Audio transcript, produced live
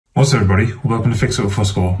What's up everybody, welcome to It With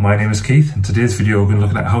Fusco. My name is Keith and today's video we're going to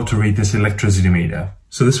look at how to read this electricity meter.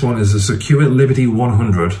 So this one is a Secure Liberty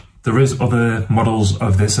 100. There is other models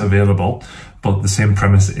of this available, but the same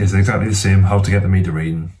premise is exactly the same, how to get the meter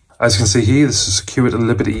reading. As you can see here, this is Secure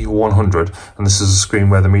Liberty 100 and this is a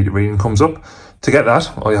screen where the meter reading comes up. To get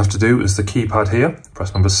that, all you have to do is the keypad here,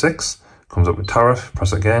 press number 6, comes up with tariff,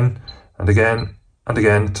 press it again and again and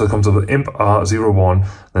again until it comes up with IMP R01,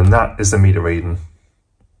 then that is the meter reading.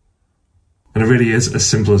 And it really is as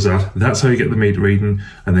simple as that. That's how you get the meter reading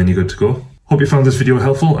and then you're good to go. Hope you found this video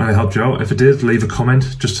helpful and it helped you out. If it did, leave a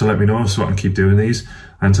comment just to let me know so I can keep doing these.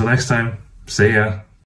 Until next time, see ya.